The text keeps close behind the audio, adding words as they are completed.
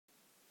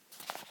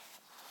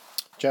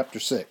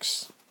Chapter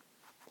 6.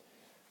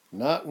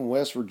 Night in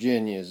West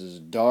Virginia is as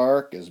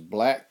dark as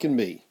black can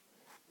be.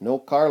 No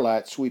car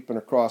lights sweeping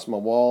across my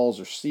walls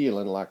or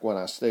ceiling like when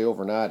I stay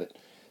overnight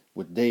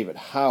with David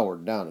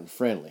Howard down in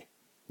Friendly.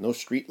 No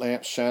street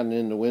lamps shining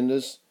in the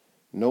windows.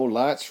 No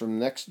lights from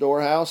next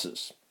door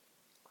houses.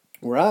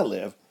 Where I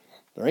live,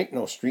 there ain't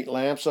no street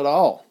lamps at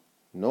all.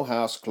 No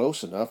house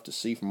close enough to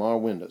see from our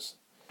windows.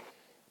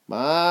 My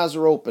eyes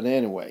are open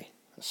anyway.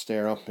 I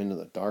stare up into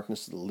the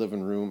darkness of the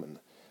living room, and the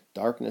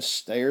darkness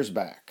stares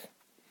back.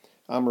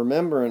 I'm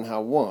remembering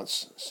how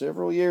once,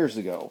 several years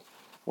ago,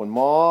 when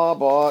Ma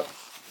bought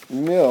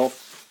milk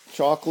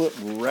chocolate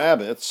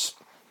rabbits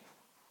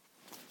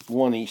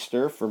one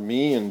Easter for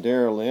me and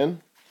Dara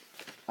Lynn,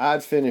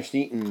 I'd finished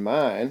eating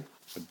mine,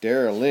 but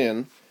Dara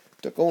Lynn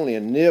took only a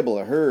nibble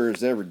of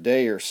hers every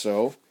day or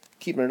so,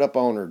 keeping it up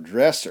on her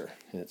dresser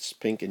in its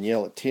pink and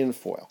yellow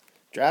tinfoil,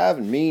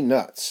 driving me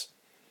nuts.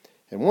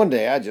 And one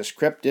day I just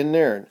crept in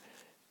there and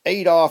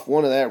ate off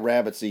one of that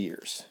rabbit's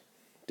ears.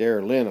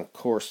 Dara Lynn, of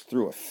course,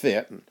 threw a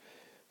fit, and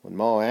when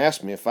Ma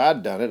asked me if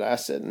I'd done it, I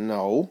said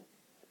no.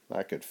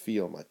 I could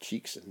feel my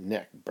cheeks and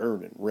neck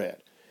burning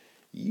red.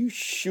 "You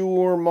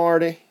sure,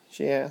 Marty?"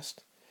 she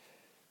asked.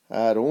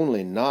 I'd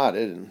only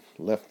nodded and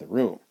left the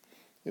room.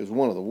 It was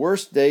one of the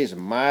worst days of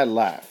my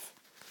life.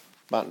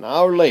 About an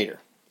hour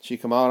later, she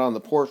come out on the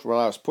porch while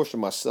I was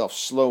pushing myself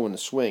slow in the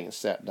swing and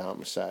sat down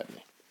beside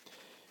me.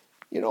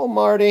 "You know,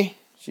 Marty,"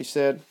 she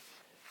said,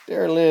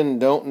 "Dara Lynn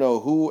don't know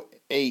who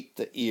ate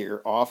the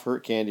ear off her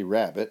candy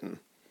rabbit, and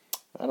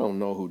I don't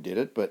know who did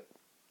it, but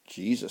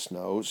Jesus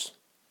knows.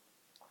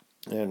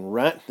 And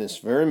right this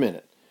very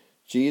minute,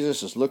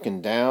 Jesus is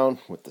looking down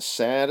with the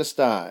saddest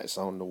eyes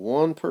on the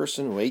one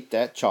person who ate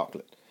that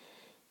chocolate.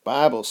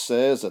 Bible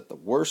says that the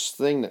worst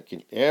thing that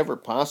can ever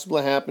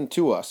possibly happen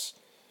to us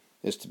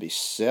is to be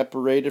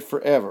separated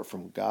forever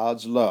from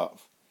God's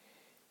love.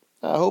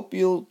 I hope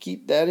you'll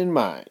keep that in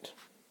mind."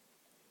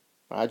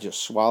 I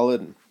just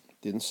swallowed and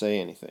didn't say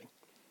anything.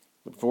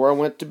 Before I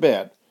went to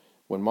bed,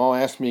 when Ma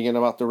asked me again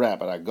about the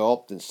rabbit, I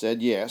gulped and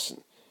said yes,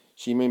 and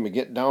she made me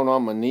get down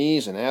on my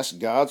knees and ask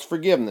God's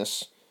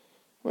forgiveness,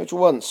 which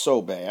wasn't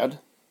so bad.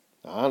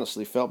 I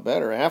honestly felt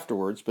better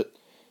afterwards, but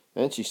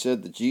then she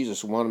said that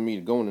Jesus wanted me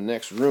to go in the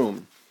next room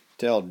and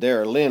tell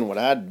Dara Lynn what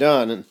I'd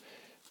done, and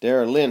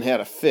Dara Lynn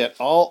had a fit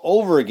all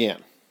over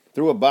again,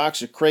 threw a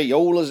box of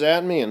Crayolas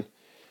at me, and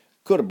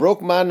could have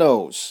broke my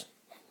nose,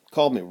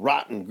 called me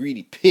rotten,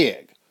 greedy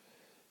pig,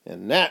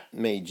 and that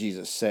made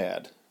Jesus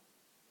sad.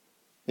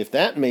 If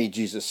that made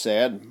Jesus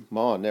sad,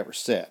 Ma never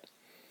said.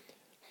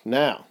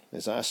 Now,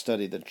 as I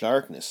study the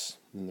darkness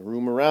in the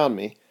room around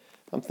me,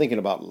 I'm thinking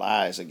about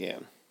lies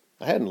again.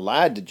 I hadn't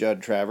lied to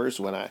Judd Travers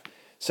when I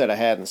said I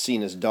hadn't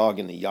seen his dog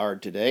in the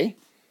yard today.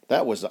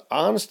 That was the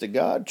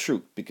honest-to-God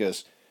truth,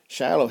 because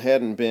Shiloh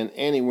hadn't been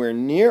anywhere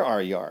near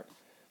our yard.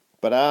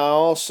 But I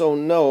also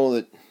know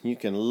that you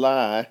can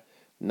lie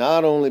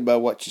not only by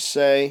what you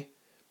say,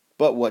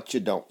 but what you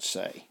don't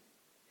say.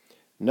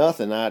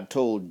 Nothing I'd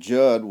told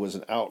Judd was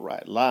an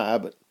outright lie,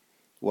 but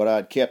what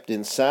I'd kept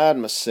inside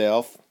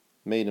myself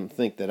made him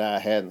think that I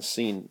hadn't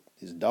seen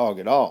his dog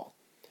at all.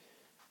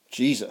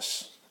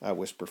 "Jesus," I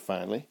whispered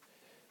finally,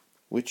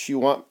 what you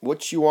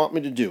want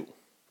me to do?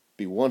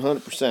 Be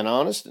 100%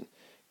 honest and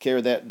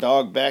carry that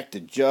dog back to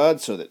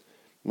Judd so that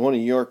one of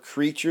your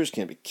creatures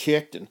can be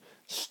kicked and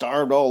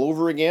starved all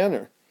over again,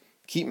 or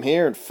keep him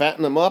here and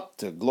fatten him up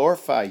to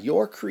glorify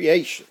your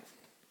creation?"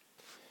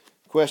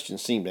 The question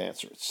seemed to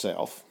answer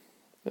itself,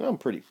 and I'm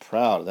pretty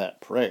proud of that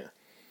prayer.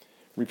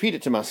 Repeat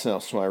it to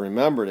myself so I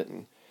remembered it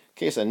in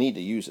case I need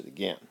to use it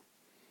again.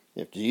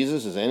 If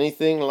Jesus is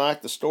anything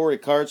like the story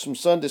cards from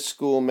Sunday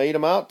school made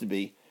him out to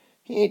be,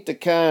 he ain't the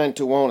kind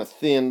to want a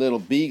thin little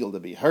beagle to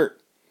be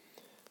hurt.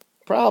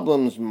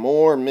 Problem's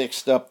more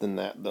mixed up than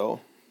that,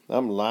 though.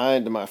 I'm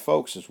lying to my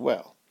folks as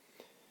well.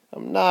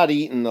 I'm not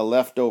eating the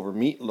leftover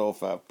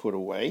meatloaf I've put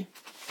away.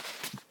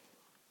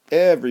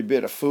 Every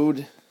bit of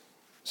food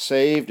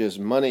saved is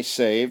money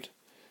saved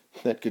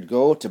that could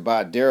go to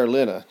buy Dara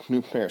Lynn a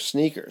new pair of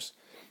sneakers,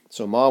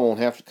 so Ma won't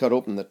have to cut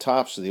open the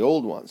tops of the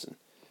old ones and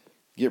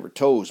give her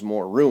toes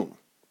more room.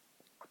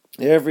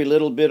 Every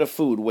little bit of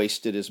food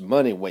wasted is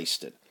money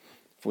wasted.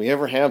 If we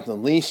ever have the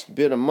least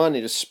bit of money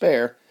to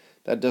spare,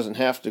 that doesn't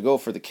have to go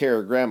for the care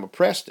of Grandma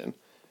Preston.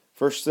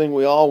 First thing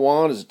we all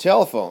want is a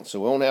telephone, so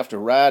we won't have to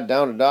ride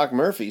down to Doc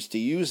Murphy's to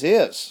use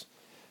his.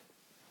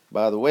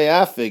 By the way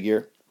I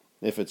figure,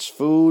 if it's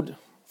food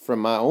from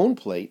my own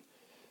plate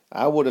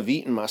I would have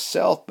eaten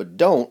myself but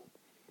don't,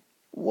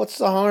 what's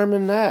the harm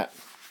in that?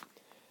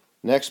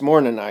 Next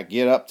morning I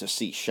get up to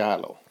see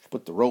Shiloh,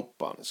 put the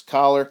rope on his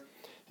collar,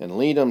 and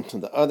lead him to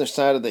the other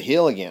side of the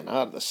hill again,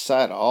 out of the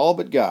sight of all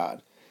but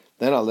God.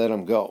 Then I let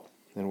him go,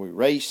 and we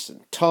race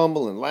and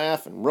tumble and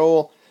laugh and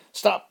roll,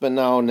 stopping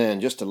now and then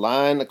just to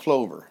lie in the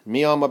clover,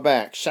 me on my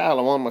back,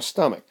 Shiloh on my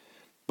stomach,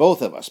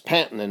 both of us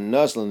panting and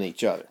nuzzling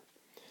each other.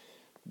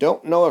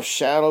 Don't know if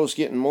Shiloh's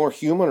getting more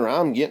human or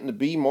I'm getting to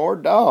be more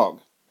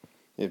dog.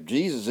 If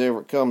Jesus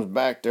ever comes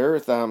back to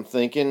earth, I'm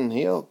thinking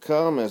he'll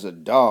come as a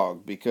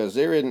dog, because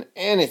there isn't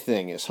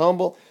anything as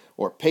humble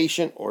or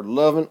patient or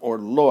loving or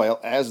loyal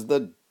as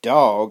the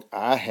dog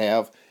I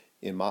have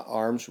in my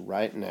arms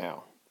right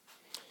now.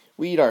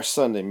 We eat our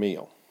Sunday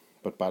meal,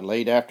 but by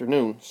late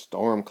afternoon,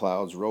 storm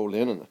clouds roll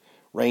in and the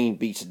rain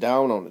beats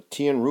down on the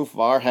tin roof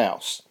of our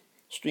house,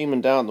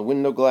 streaming down the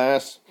window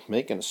glass,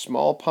 making a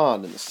small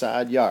pond in the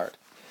side yard.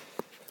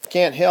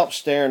 Can't help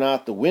staring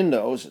out the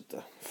windows at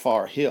the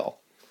far hill.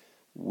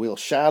 Will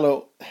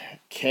Shiloh,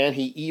 can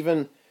he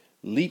even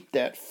leap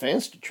that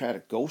fence to try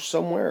to go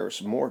somewhere where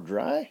it's more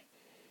dry?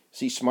 Is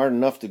he smart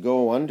enough to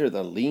go under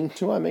the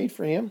lean-to I made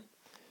for him?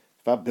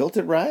 If I built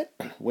it right,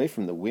 away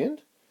from the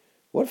wind?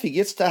 What if he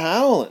gets to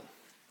howling?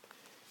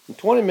 In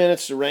 20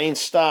 minutes, the rain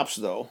stops,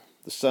 though.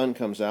 The sun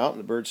comes out and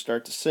the birds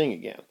start to sing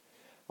again.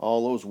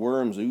 All those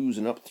worms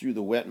oozing up through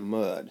the wet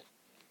mud.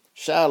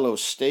 Shiloh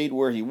stayed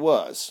where he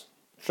was,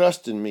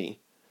 trusting me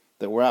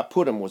that where I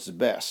put him was the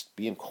best,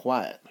 being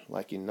quiet,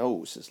 like he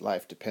knows his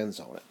life depends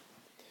on it.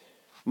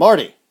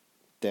 "Marty,"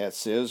 Dad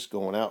says,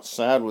 going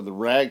outside with a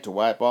rag to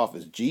wipe off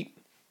his Jeep.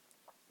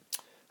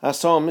 "I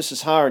saw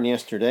Mrs. Howard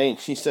yesterday, and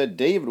she said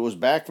David was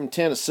back from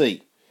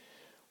Tennessee,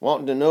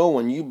 wanting to know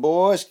when you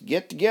boys could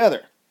get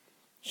together.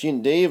 She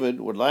and David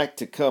would like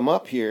to come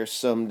up here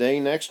someday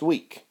next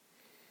week.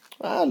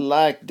 I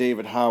like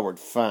David Howard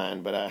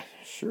fine, but I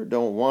sure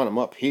don't want him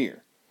up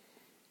here.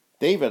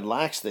 David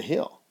likes the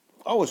hill,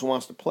 always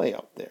wants to play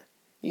up there.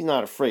 He's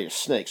not afraid of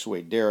snakes the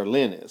way Dara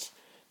Lynn is.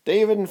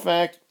 David, in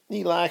fact,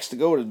 he likes to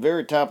go to the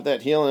very top of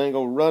that hill and then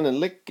go running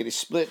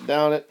lickety-split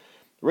down it,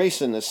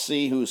 racing to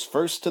see who's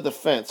first to the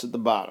fence at the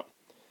bottom.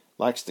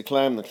 Likes to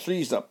climb the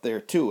trees up there,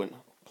 too, and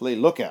play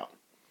lookout.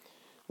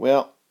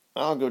 Well,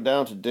 I'll go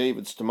down to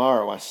David's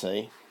tomorrow, I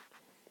say.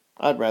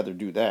 I'd rather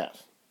do that."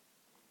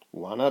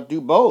 "Why not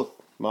do both?"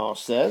 Ma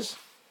says,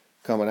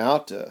 coming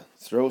out to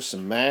throw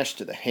some mash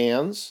to the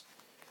hens.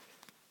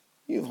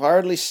 "You've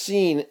hardly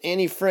seen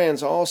any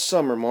friends all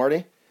summer,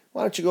 Marty.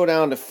 Why don't you go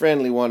down to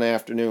Friendly one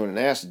afternoon and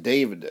ask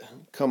David to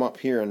come up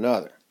here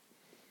another?"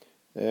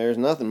 "There's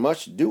nothing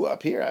much to do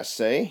up here," I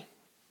say,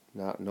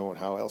 not knowing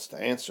how else to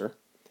answer.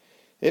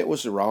 It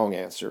was the wrong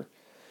answer.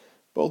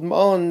 Both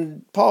Ma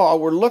and Pa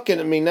were looking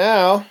at me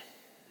now.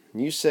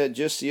 "You said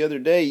just the other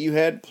day you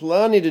had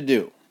plenty to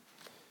do,"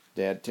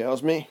 Dad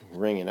tells me,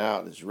 wringing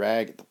out his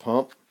rag at the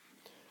pump.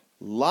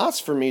 "Lots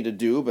for me to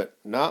do, but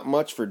not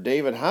much for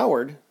David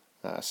Howard,"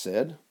 I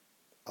said.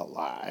 A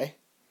lie.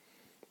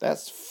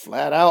 That's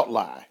flat out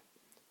lie.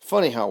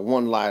 Funny how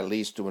one lie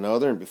leads to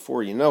another, and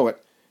before you know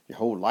it, your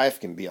whole life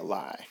can be a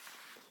lie.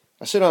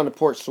 I sit on the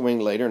porch swing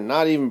later,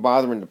 not even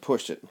bothering to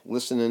push it,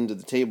 listening to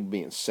the table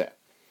being set.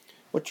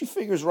 "What you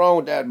figure's wrong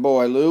with that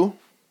boy, Lou?"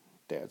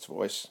 Dad's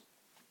voice.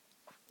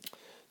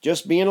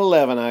 "Just being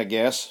 11, I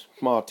guess,"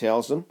 Ma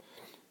tells him.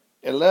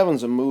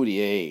 11's a moody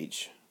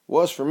age.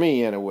 Was for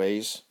me,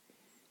 anyways.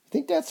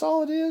 Think that's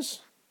all it is?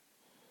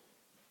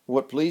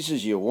 What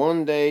pleases you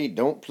one day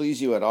don't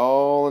please you at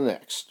all the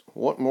next.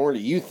 What more do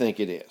you think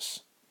it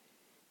is?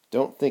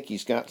 Don't think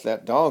he's got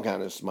that dog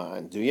on his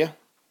mind, do you?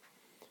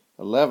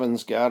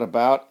 11's got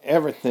about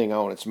everything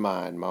on its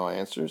mind, Ma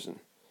answers, and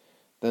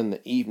then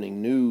the evening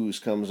news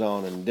comes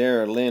on and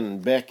Dara, Lynn,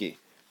 and Becky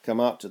come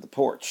out to the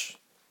porch,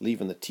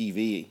 leaving the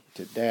TV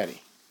to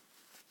Daddy.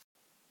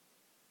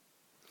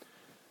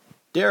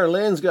 "Dara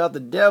Lynn's got the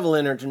devil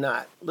in her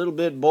tonight. A little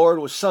bit bored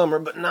with summer,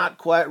 but not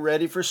quite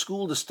ready for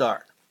school to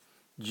start.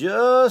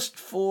 Just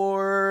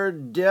for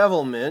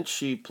devilment,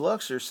 she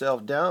plucks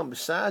herself down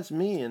beside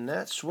me in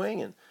that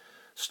swing and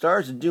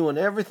starts doing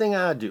everything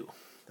I do.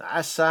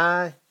 I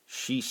sigh,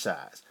 she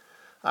sighs.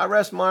 I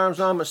rest my arms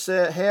on my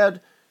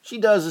head, she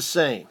does the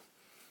same.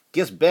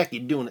 Gets Becky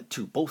doing it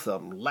too, both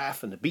of them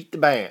laughing to beat the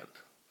band.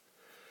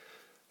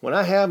 When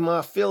I have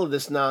my fill of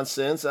this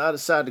nonsense, I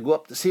decide to go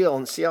up this hill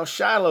and see how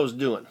Shiloh's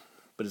doing.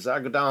 But as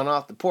I go down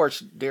off the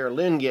porch, Dara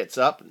Lynn gets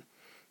up and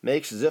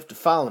makes as if to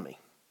follow me.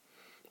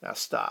 I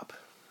stop.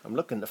 I'm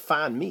looking to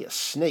find me a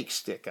snake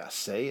stick, I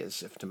say,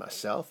 as if to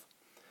myself.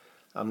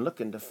 "I'm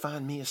looking to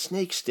find me a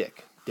snake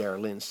stick," Dara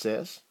Lynn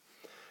says.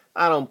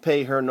 I don't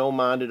pay her no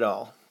mind at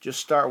all. Just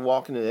start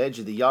walking to the edge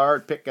of the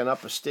yard, picking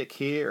up a stick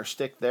here or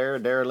stick there,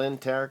 Dara Lynn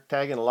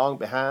tagging along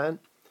behind.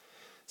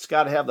 "It's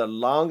got to have the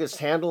longest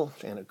handle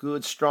and a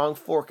good strong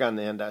fork on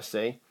the end," I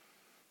say,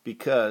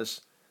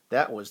 because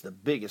that was the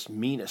biggest,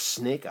 meanest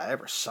snake I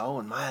ever saw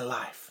in my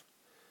life.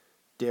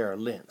 Dara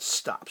Lynn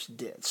stops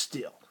dead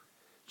still.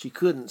 She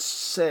couldn't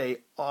say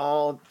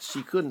all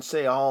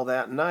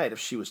that night if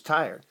she was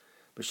tired,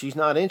 but she's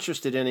not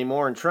interested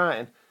anymore in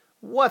trying.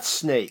 "What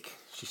snake?"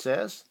 she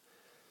says.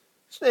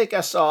 "Snake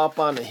I saw up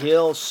on the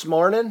hill this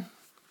morning."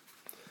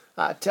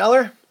 I tell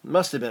her, it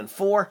must have been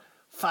 4,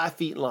 5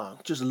 feet long,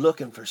 just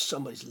looking for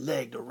somebody's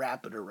leg to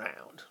wrap it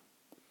around.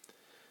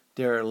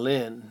 Dara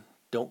Lynn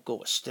don't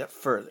go a step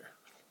further.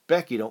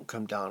 Becky don't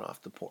come down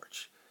off the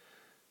porch.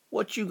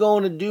 "What you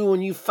going to do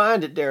when you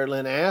find it?" Dara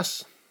Lynn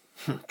asks.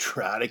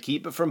 "Try to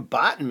keep it from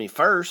biting me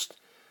first.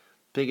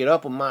 Pick it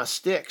up with my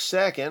stick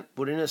second,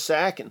 put it in a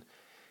sack, and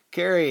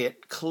carry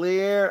it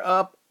clear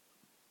up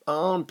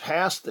on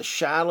past the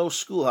Shiloh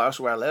schoolhouse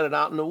where I let it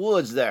out in the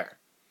woods there.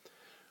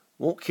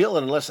 Won't kill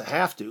it unless I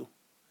have to.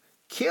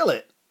 Kill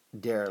it,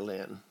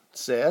 Darylyn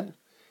said.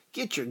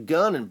 Get your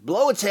gun and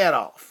blow its head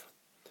off.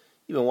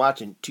 You've been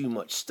watching too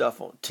much stuff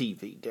on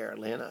TV,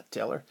 Darylyn, I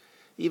tell her.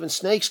 Even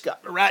snakes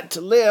got the right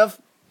to live.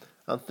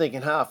 I'm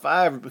thinking how if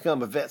I ever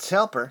become a vet's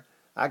helper,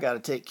 I got to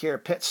take care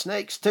of pet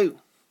snakes too.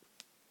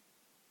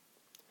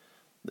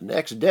 The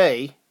next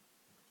day,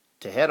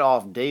 to head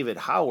off David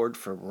Howard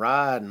from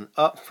riding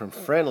up from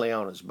Friendly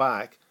on his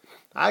bike,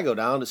 I go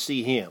down to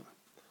see him.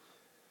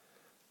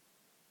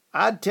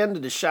 I'd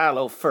tended to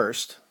Shiloh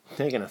first,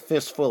 taking a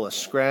fistful of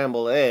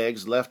scrambled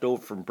eggs left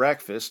over from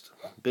breakfast,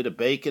 a bit of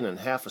bacon, and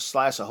half a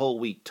slice of whole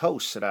wheat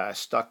toast that I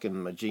stuck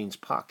in my jeans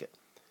pocket.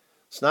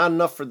 It's not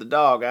enough for the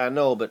dog, I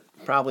know, but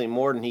probably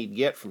more than he'd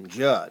get from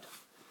Judd.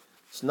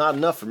 It's not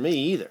enough for me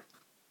either.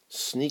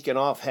 Sneaking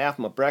off half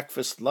my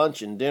breakfast,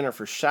 lunch, and dinner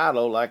for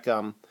Shiloh like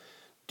I'm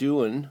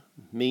doing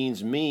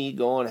means me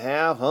going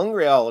half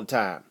hungry all the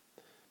time.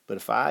 But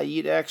if I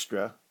eat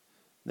extra,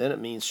 then it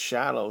means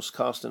Shiloh's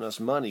costing us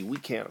money we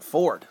can't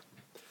afford.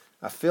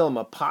 I fill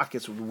my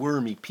pockets with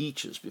wormy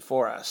peaches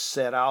before I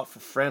set out for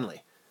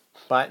Friendly,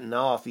 biting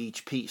off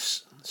each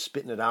piece,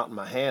 spitting it out in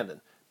my hand,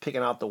 and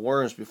picking out the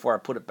worms before I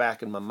put it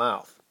back in my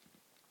mouth.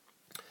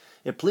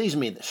 It pleased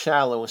me that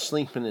Shiloh was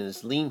sleeping in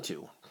his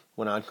lean-to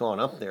when I'd gone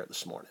up there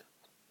this morning.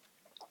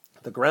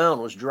 The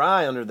ground was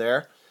dry under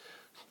there.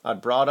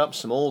 I'd brought up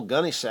some old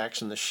gunny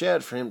sacks in the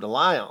shed for him to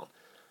lie on.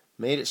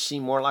 Made it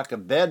seem more like a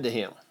bed to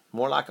him,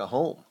 more like a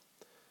home.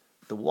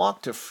 The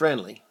walk to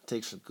Friendly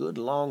takes a good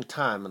long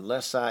time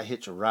unless I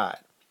hitch a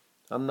ride.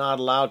 I'm not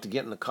allowed to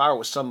get in the car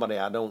with somebody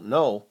I don't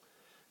know,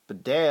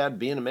 but Dad,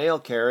 being a mail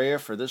carrier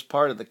for this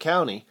part of the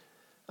county,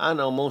 I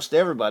know most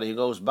everybody who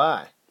goes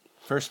by.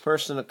 First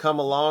person to come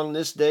along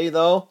this day,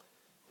 though,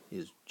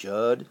 is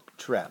Judd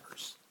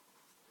Travers.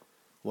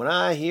 When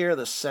I hear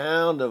the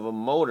sound of a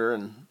motor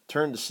and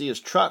turn to see his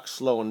truck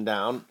slowing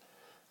down,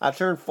 I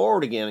turn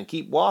forward again and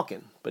keep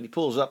walking, but he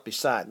pulls up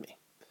beside me.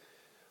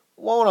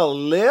 "Want a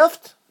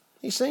lift?"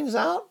 he sings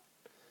out.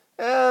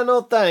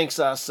 No thanks,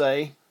 I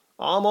say.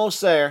 Almost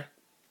there."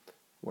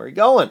 "Where you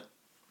going?"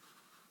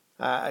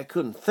 I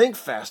couldn't think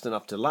fast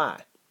enough to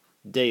lie.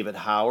 "David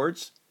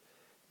Howard's."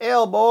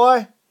 "Hell,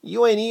 boy,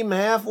 you ain't even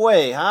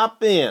halfway.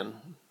 Hop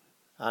in."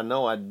 I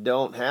know I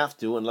don't have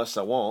to unless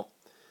I won't,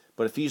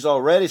 but if he's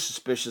already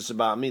suspicious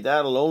about me,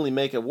 that'll only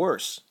make it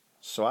worse.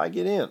 So I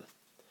get in.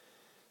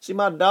 "See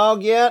my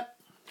dog yet?"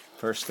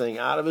 First thing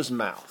out of his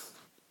mouth.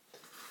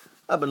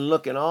 I've been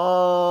looking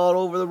all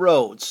over the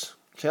roads.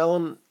 Tell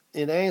him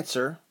in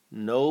answer,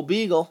 no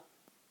beagle.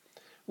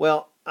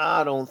 "Well,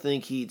 I don't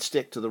think he'd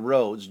stick to the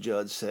roads,"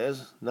 Judd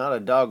says. "Not a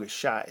dog as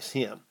shy as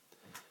him.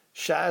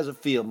 Shy as a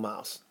field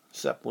mouse,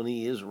 except when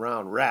he is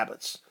around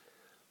rabbits.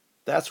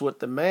 That's what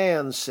the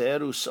man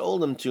said who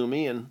sold him to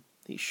me, and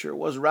he sure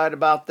was right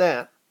about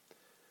that."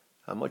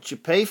 "How much you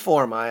pay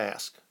for him?" I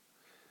ask.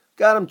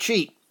 "Got him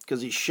cheap,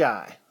 'cause he's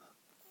shy.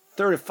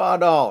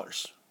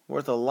 $35.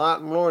 Worth a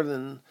lot more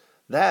than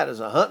that as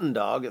a hunting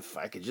dog if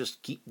I could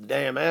just keep the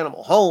damn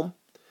animal home."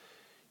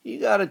 "You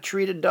gotta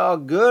treat a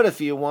dog good if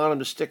you want him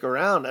to stick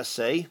around," I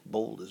say,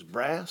 bold as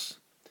brass.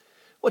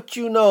 "What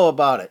you know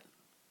about it?"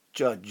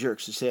 Judd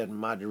jerks his head in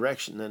my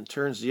direction, then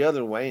turns the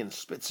other way and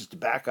spits his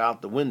tobacco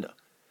out the window.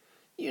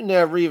 "You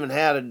never even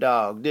had a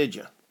dog, did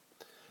you?"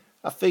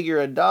 "I figure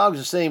a dog's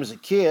the same as a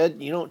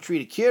kid. You don't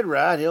treat a kid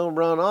right, he'll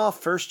run off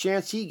first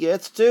chance he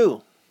gets,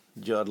 too."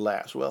 Judd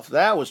laughs. "Well, if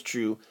that was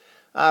true,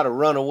 I'd have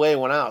run away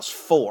when I was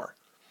 4.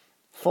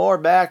 Far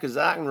back as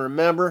I can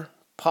remember,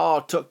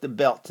 Pa took the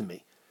belt to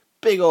me.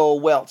 Big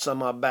old welts on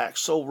my back,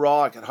 so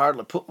raw I could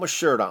hardly put my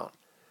shirt on.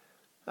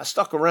 I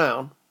stuck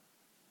around.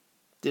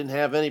 Didn't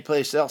have any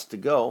place else to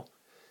go.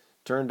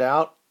 Turned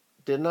out,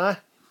 didn't I?"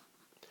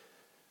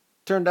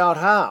 "Turned out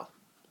how?"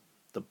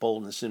 The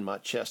boldness in my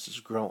chest is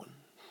growing,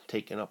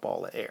 taking up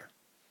all the air.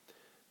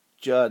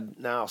 Judd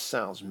now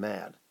sounds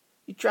mad.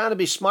 "You trying to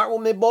be smart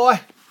with me,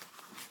 boy?"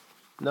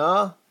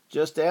 "No,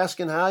 just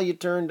asking how you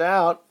turned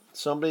out.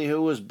 Somebody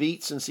who was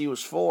beat since he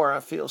was 4. I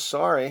feel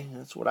sorry.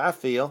 That's what I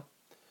feel."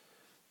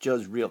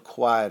 Judd's real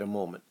quiet a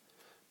moment.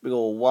 Big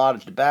old wad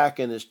of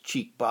tobacco in his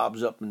cheek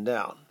bobs up and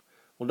down.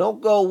 "Well, don't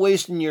go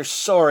wasting your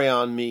sorry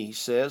on me," he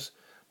says.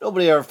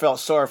 "Nobody ever felt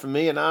sorry for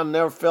me, and I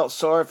never felt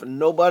sorry for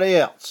nobody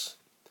else.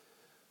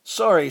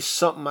 Sorry's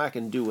something I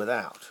can do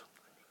without."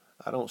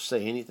 I don't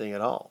say anything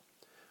at all.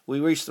 We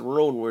reach the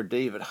road where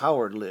David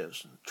Howard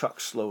lives. The truck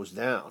slows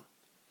down.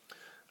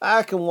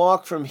 "I can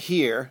walk from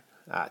here,"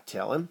 I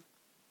tell him.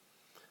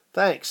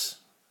 "Thanks."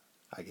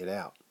 I get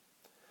out.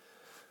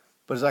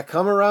 But as I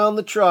come around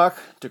the truck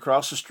to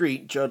cross the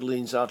street, Judd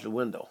leans out the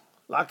window.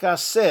 "Like I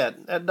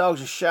said, that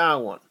dog's a shy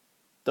one.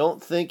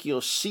 Don't think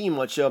you'll see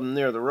much of him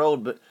near the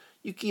road, but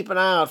you keep an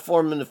eye out for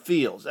him in the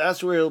fields.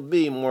 That's where he'll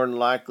be, more than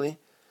likely.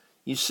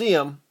 You see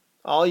him,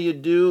 all you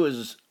do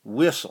is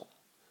whistle.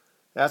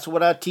 That's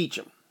what I teach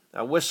him.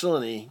 I whistle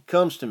and he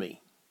comes to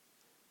me.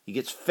 He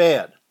gets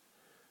fed.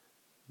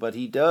 But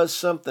he does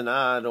something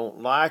I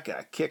don't like,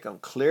 I kick him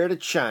clear to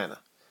China.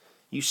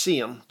 You see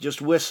him,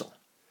 just whistle.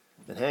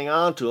 Then hang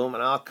on to him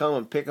and I'll come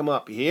and pick him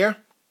up. You hear?"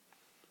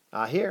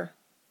 "I hear,"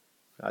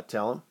 I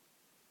tell him.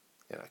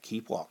 and I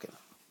keep walking.